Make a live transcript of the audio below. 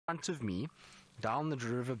front of me, down the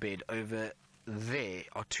riverbed over there,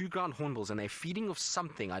 are two ground hornbills, and they're feeding off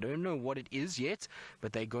something. I don't know what it is yet,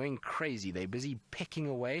 but they're going crazy. They're busy pecking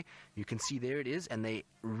away. You can see there it is, and they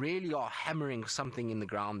really are hammering something in the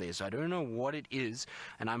ground there. So I don't know what it is,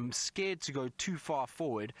 and I'm scared to go too far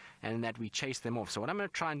forward and that we chase them off. So what I'm going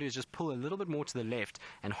to try and do is just pull a little bit more to the left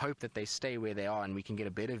and hope that they stay where they are, and we can get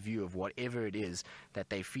a better view of whatever it is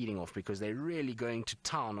that they're feeding off, because they're really going to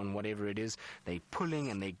town on whatever it is. They're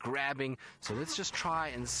pulling and they're grabbing. So let's just try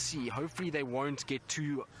and see. Hopefully they won't get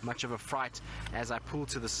too much of a fright as I pull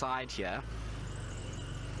to the side here.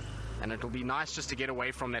 And it'll be nice just to get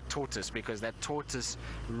away from that tortoise, because that tortoise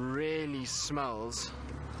really smells.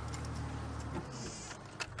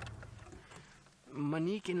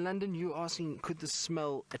 Monique in London, you asking, could the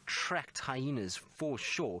smell attract hyenas? For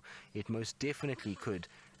sure, it most definitely could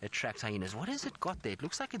attract hyenas. What has it got there? It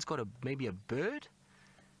looks like it's got maybe a bird.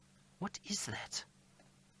 What is that?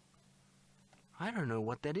 I don't know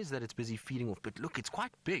what that is that it's busy feeding off, but look, it's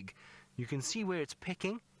quite big. You can see where it's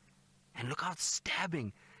pecking, and look how it's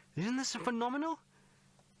stabbing. Isn't this phenomenal?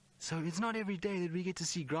 So it's not every day that we get to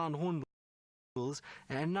see ground hornbills,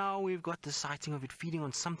 and now we've got the sighting of it feeding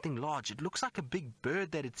on something large. It looks like a big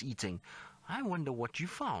bird that it's eating. I wonder what you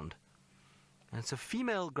found. And it's a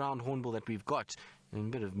female ground hornbill that we've got, and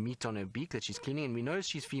a bit of meat on her beak that she's cleaning, and we know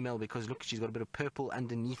she's female because look, she's got a bit of purple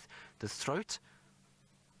underneath the throat.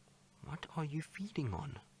 What are you feeding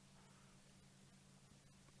on?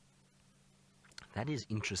 That is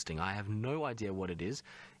interesting. I have no idea what it is.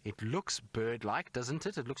 It looks bird-like, doesn't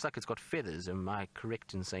it? It looks like it's got feathers. Am I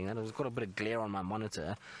correct in saying that? It's got a bit of glare on my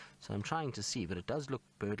monitor, so I'm trying to see, but it does look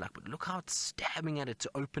bird-like. But look how it's stabbing at it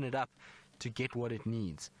to open it up to get what it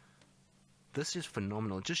needs. This is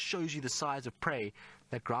phenomenal. It just shows you the size of prey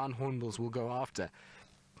that ground hornbills will go after.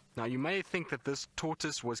 Now, you may think that this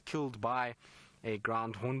tortoise was killed by a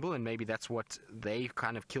ground hornbill, and maybe that's what they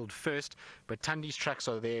kind of killed first, but Tandi's tracks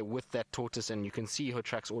are there with that tortoise, and you can see her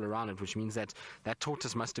tracks all around it, which means that that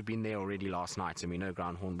tortoise must have been there already last night, and we know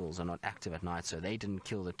ground hornbills are not active at night, so they didn't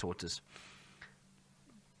kill the tortoise.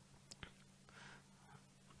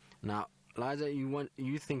 Now, Liza,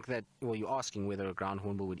 you think that, well, you're asking whether a ground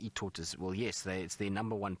hornbill would eat tortoise. Well, yes, it's their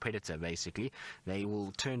number one predator, basically. They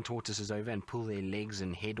will turn tortoises over and pull their legs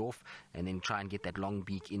and head off, and then try and get that long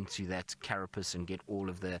beak into that carapace and get all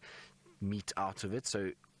of the meat out of it.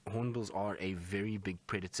 So hornbills are a very big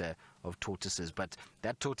predator of tortoises, but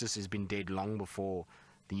that tortoise has been dead long before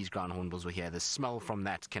these ground hornbills were here. The smell from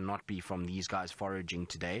that cannot be from these guys foraging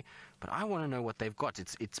today. But I want to know what they've got.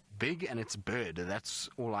 It's big and it's bird. That's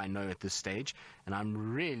all I know at this stage. And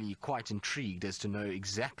I'm really quite intrigued as to know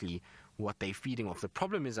exactly what they're feeding off. The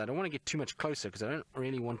problem is I don't want to get too much closer because I don't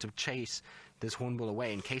really want to chase this hornbill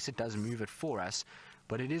away in case it does move it for us.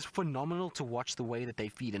 But it is phenomenal to watch the way that they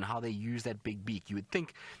feed and how they use that big beak. You would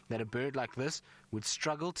think that a bird like this would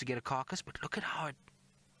struggle to get a carcass, but look at how it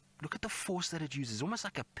look at the force that it uses, almost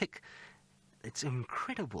like a pick. It's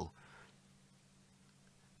incredible.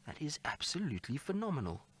 That is absolutely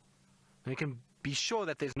phenomenal. And you can be sure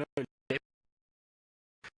that there's no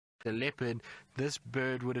the leopard. This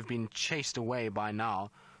bird would have been chased away by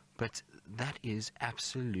now, but that is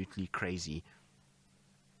absolutely crazy.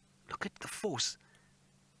 Look at the force.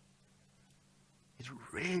 It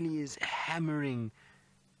really is hammering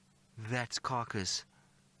that carcass.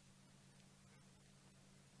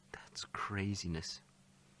 That's craziness.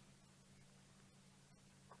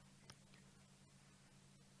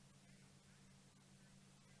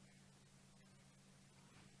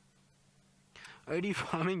 Odie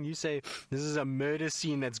Farming, you say this is a murder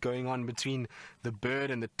scene that's going on between the bird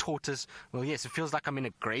and the tortoise. Well, yes, it feels like I'm in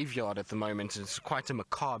a graveyard at the moment. It's quite a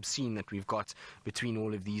macabre scene that we've got between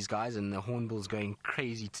all of these guys, and the hornbill's going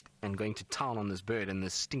crazy and going to town on this bird and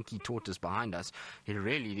this stinky tortoise behind us. It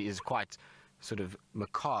really is quite sort of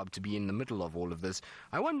macabre to be in the middle of all of this.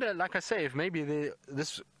 I wonder, like I say, if maybe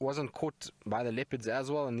this wasn't caught by the leopards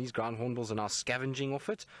as well, and these ground hornbills are now scavenging off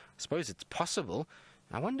it. I suppose it's possible.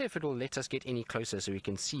 I wonder if it'll let us get any closer so we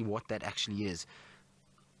can see what that actually is.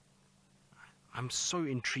 I'm so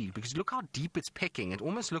intrigued because look how deep it's pecking. It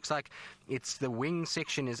almost looks like it's the wing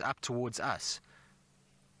section is up towards us.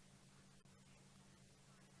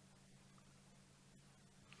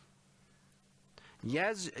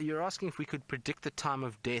 Yaz, you're asking if we could predict the time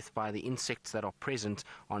of death by the insects that are present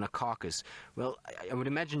on a carcass. Well, I would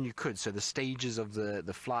imagine you could. So the stages of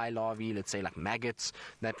the fly larvae, let's say like maggots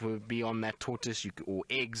that would be on that tortoise, or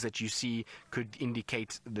eggs that you see, could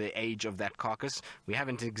indicate the age of that carcass. We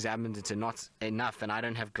haven't examined it enough, and I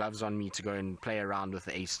don't have gloves on me to go and play around with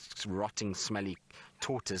a rotting, smelly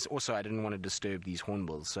tortoise. Also, I didn't want to disturb these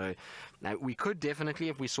hornbills. So now we could definitely,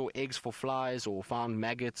 if we saw eggs for flies or found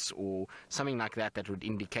maggots or something like that, that would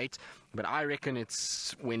indicate. But I reckon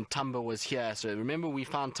it's when Tumba was here. So remember, we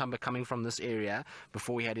found Tumba coming from this area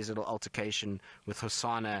before we had his little altercation with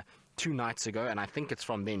Hosanna 2 nights ago, and I think it's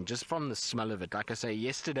from then, just from the smell of it. Like I say,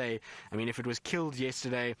 yesterday, I mean, if it was killed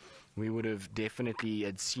yesterday, we would have definitely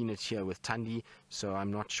had seen it here with Tundi, so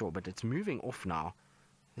I'm not sure, but it's moving off now.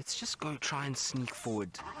 Let's just go try and sneak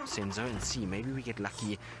forward, Senzo, and see. Maybe we get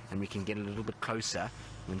lucky and we can get a little bit closer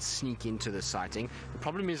and sneak into the sighting. The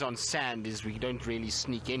problem is on sand is we don't really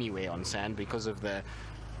sneak anywhere on sand because of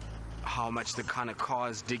how much the kind of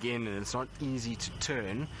cars dig in, and it's not easy to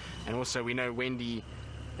turn. And also we know Wendy,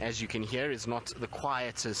 as you can hear, is not the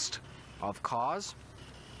quietest of cars.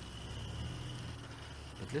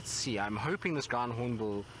 But let's see. I'm hoping this ground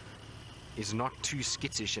hornbill is not too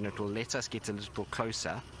skittish and it will let us get a little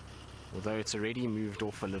closer, although it's already moved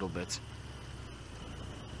off a little bit.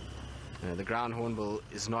 The ground hornbill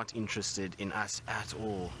is not interested in us at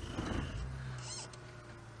all.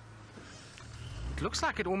 It looks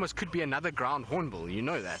like it almost could be another ground hornbill. You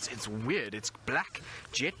know that. It's weird. It's black,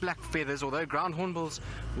 jet black feathers, although ground hornbills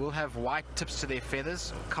will have white tips to their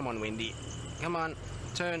feathers. Come on, Wendy. Come on,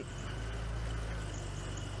 turn.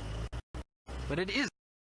 But it is.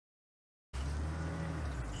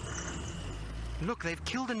 Look, they've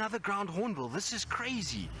killed another ground hornbill. This is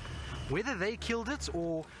crazy. Whether they killed it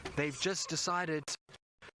or they've just decided to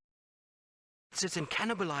sit and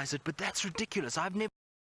cannibalize it, but that's ridiculous. I've never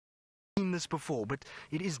seen this before, but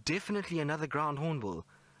it is definitely another ground hornbill.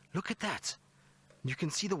 Look at that. You can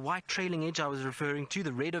see the white trailing edge I was referring to,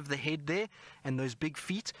 the red of the head there, and those big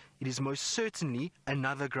feet. It is most certainly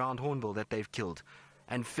another ground hornbill that they've killed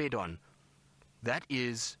and fed on. That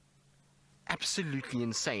is absolutely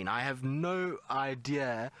insane. I have no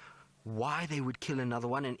idea why they would kill another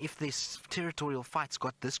one, and if this territorial fights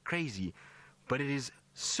got this crazy, but it is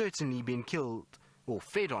certainly been killed or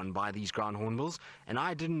fed on by these ground hornbills, and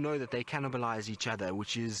I didn't know that they cannibalize each other,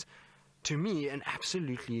 which is, to me, an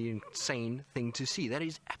absolutely insane thing to see. That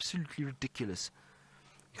is absolutely ridiculous.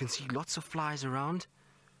 You can see lots of flies around,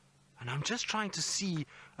 and I'm just trying to see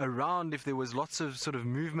around if there was lots of sort of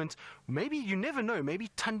movement. Maybe, you never know, maybe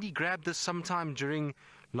Tundi grabbed this sometime during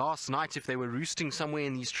last night if they were roosting somewhere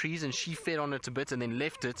in these trees and she fed on it a bit and then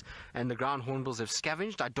left it and the ground hornbills have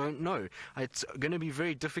scavenged. I don't know. It's going to be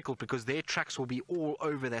very difficult because their tracks will be all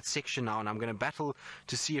over that section now, and I'm going to battle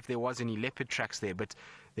to see if there was any leopard tracks there, but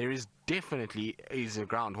there is definitely a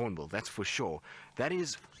ground hornbill, that's for sure. That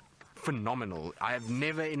is phenomenal. I have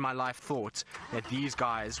never in my life thought that these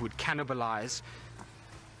guys would cannibalize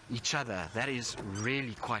each other. That is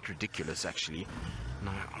really quite ridiculous, actually. No,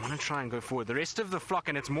 I want to try and go forward. The rest of the flock,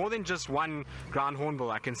 and it's more than just one ground hornbill.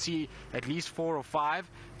 I can see at least 4 or 5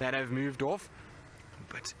 that have moved off.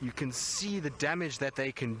 But you can see the damage that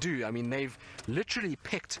they can do. I mean, they've literally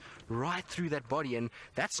picked right through that body, and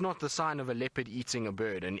that's not the sign of a leopard eating a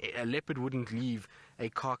bird. And a leopard wouldn't leave a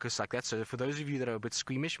carcass like that. So for those of you that are a bit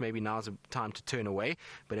squeamish, maybe now's the time to turn away.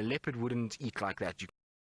 But a leopard wouldn't eat like that. You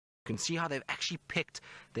can see how they've actually picked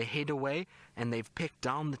the head away, and they've picked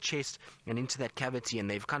down the chest and into that cavity, and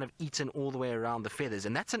they've kind of eaten all the way around the feathers.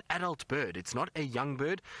 And that's an adult bird. It's not a young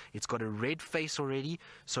bird. It's got a red face already.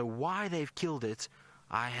 So why they've killed it,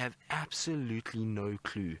 I have absolutely no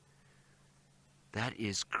clue. That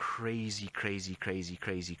is crazy, crazy, crazy,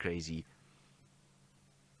 crazy, crazy.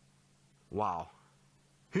 Wow.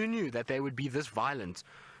 Who knew that they would be this violent?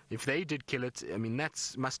 If they did kill it, I mean,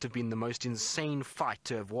 that must have been the most insane fight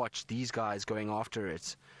to have watched, these guys going after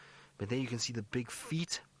it. But there you can see the big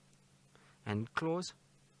feet and claws.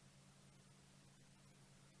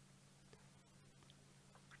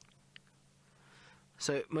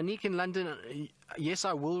 So, Monique in London, yes,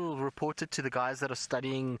 I will report it to the guys that are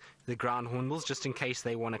studying the ground hornbills, just in case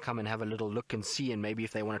they want to come and have a little look and see, and maybe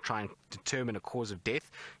if they want to try and determine a cause of death,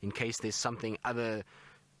 in case there's something other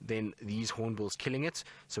than these hornbills killing it.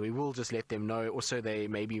 So we will just let them know. Also, they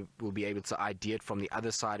maybe will be able to ID it from the other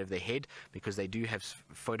side of the head, because they do have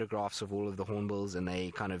photographs of all of the hornbills and they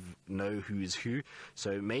kind of know who is who.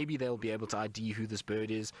 So maybe they'll be able to ID who this bird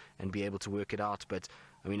is and be able to work it out. But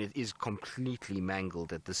I mean, it is completely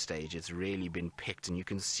mangled at this stage. It's really been picked, and you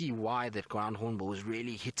can see why that ground hornbill was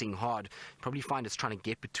really hitting hard. You probably find it's trying to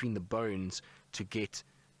get between the bones to get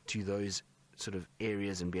to those sort of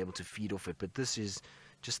areas and be able to feed off it. But this is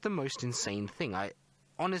just the most insane thing. I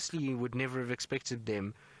honestly would never have expected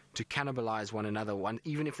them to cannibalize one another,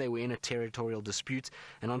 even if they were in a territorial dispute.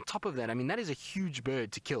 And on top of that, I mean, that is a huge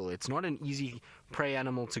bird to kill. It's not an easy prey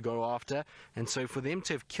animal to go after, and so for them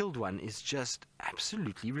to have killed one is just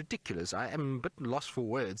absolutely ridiculous. I am a bit lost for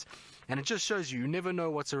words, and it just shows you never know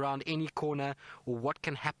what's around any corner or what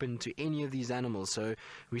can happen to any of these animals. So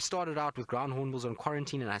we started out with ground hornbills on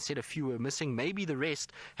quarantine, and I said a few were missing. Maybe the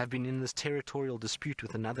rest have been in this territorial dispute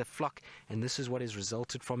with another flock, and this is what has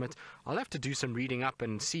resulted from it. I'll have to do some reading up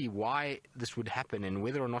and see why this would happen and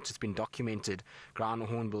whether or not it's been documented, ground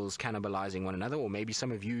hornbills cannibalizing one another, or maybe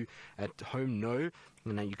some of you at home know.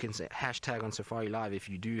 You can say hashtag on Safari Live if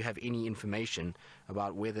you do have any information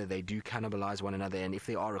about whether they do cannibalize one another and if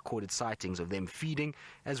there are recorded sightings of them feeding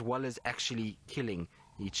as well as actually killing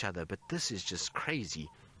each other. But this is just crazy.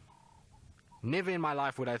 Never in my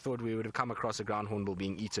life would I thought we would have come across a ground hornbill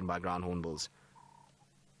being eaten by ground hornbills.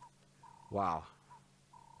 Wow.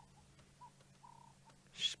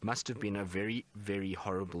 Must have been a very, very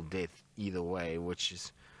horrible death either way, which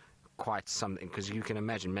is quite something, because you can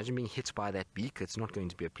imagine being hit by that beak. It's not going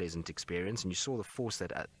to be a pleasant experience, and you saw the force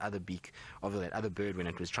that other beak of that other bird when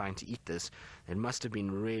it was trying to eat this. It must have been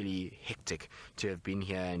really hectic to have been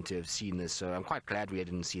here and to have seen this. So I'm quite glad we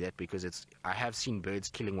didn't see that, because I have seen birds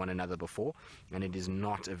killing one another before, and it is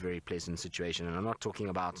not a very pleasant situation. And I'm not talking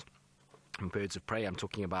about birds of prey, I'm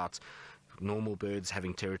talking about normal birds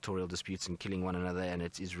having territorial disputes and killing one another, and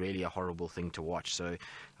it is really a horrible thing to watch. So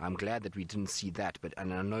I'm glad that we didn't see that,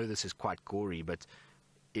 and I know this is quite gory, but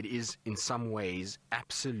it is in some ways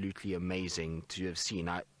absolutely amazing to have seen.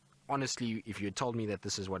 Honestly, if you had told me that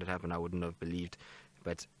this is what had happened, I wouldn't have believed.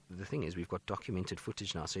 But the thing is, we've got documented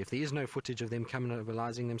footage now, so if there is no footage of them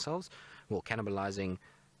cannibalizing themselves, well, cannibalizing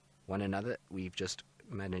one another, we've just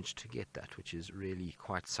managed to get that, which is really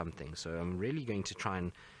quite something. So I'm really going to try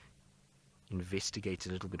and investigate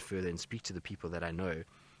a little bit further and speak to the people that I know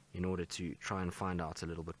in order to try and find out a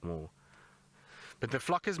little bit more. But the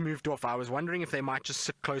flock has moved off. I was wondering if they might just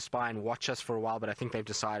sit close by and watch us for a while, but I think they've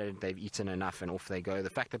decided they've eaten enough and off they go. The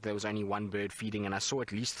fact that there was only one bird feeding, and I saw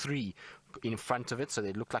at least 3 in front of it, so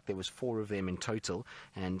it looked like there was 4 of them in total.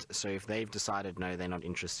 And so if they've decided no, they're not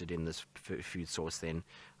interested in this food source, then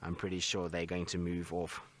I'm pretty sure they're going to move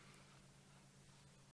off.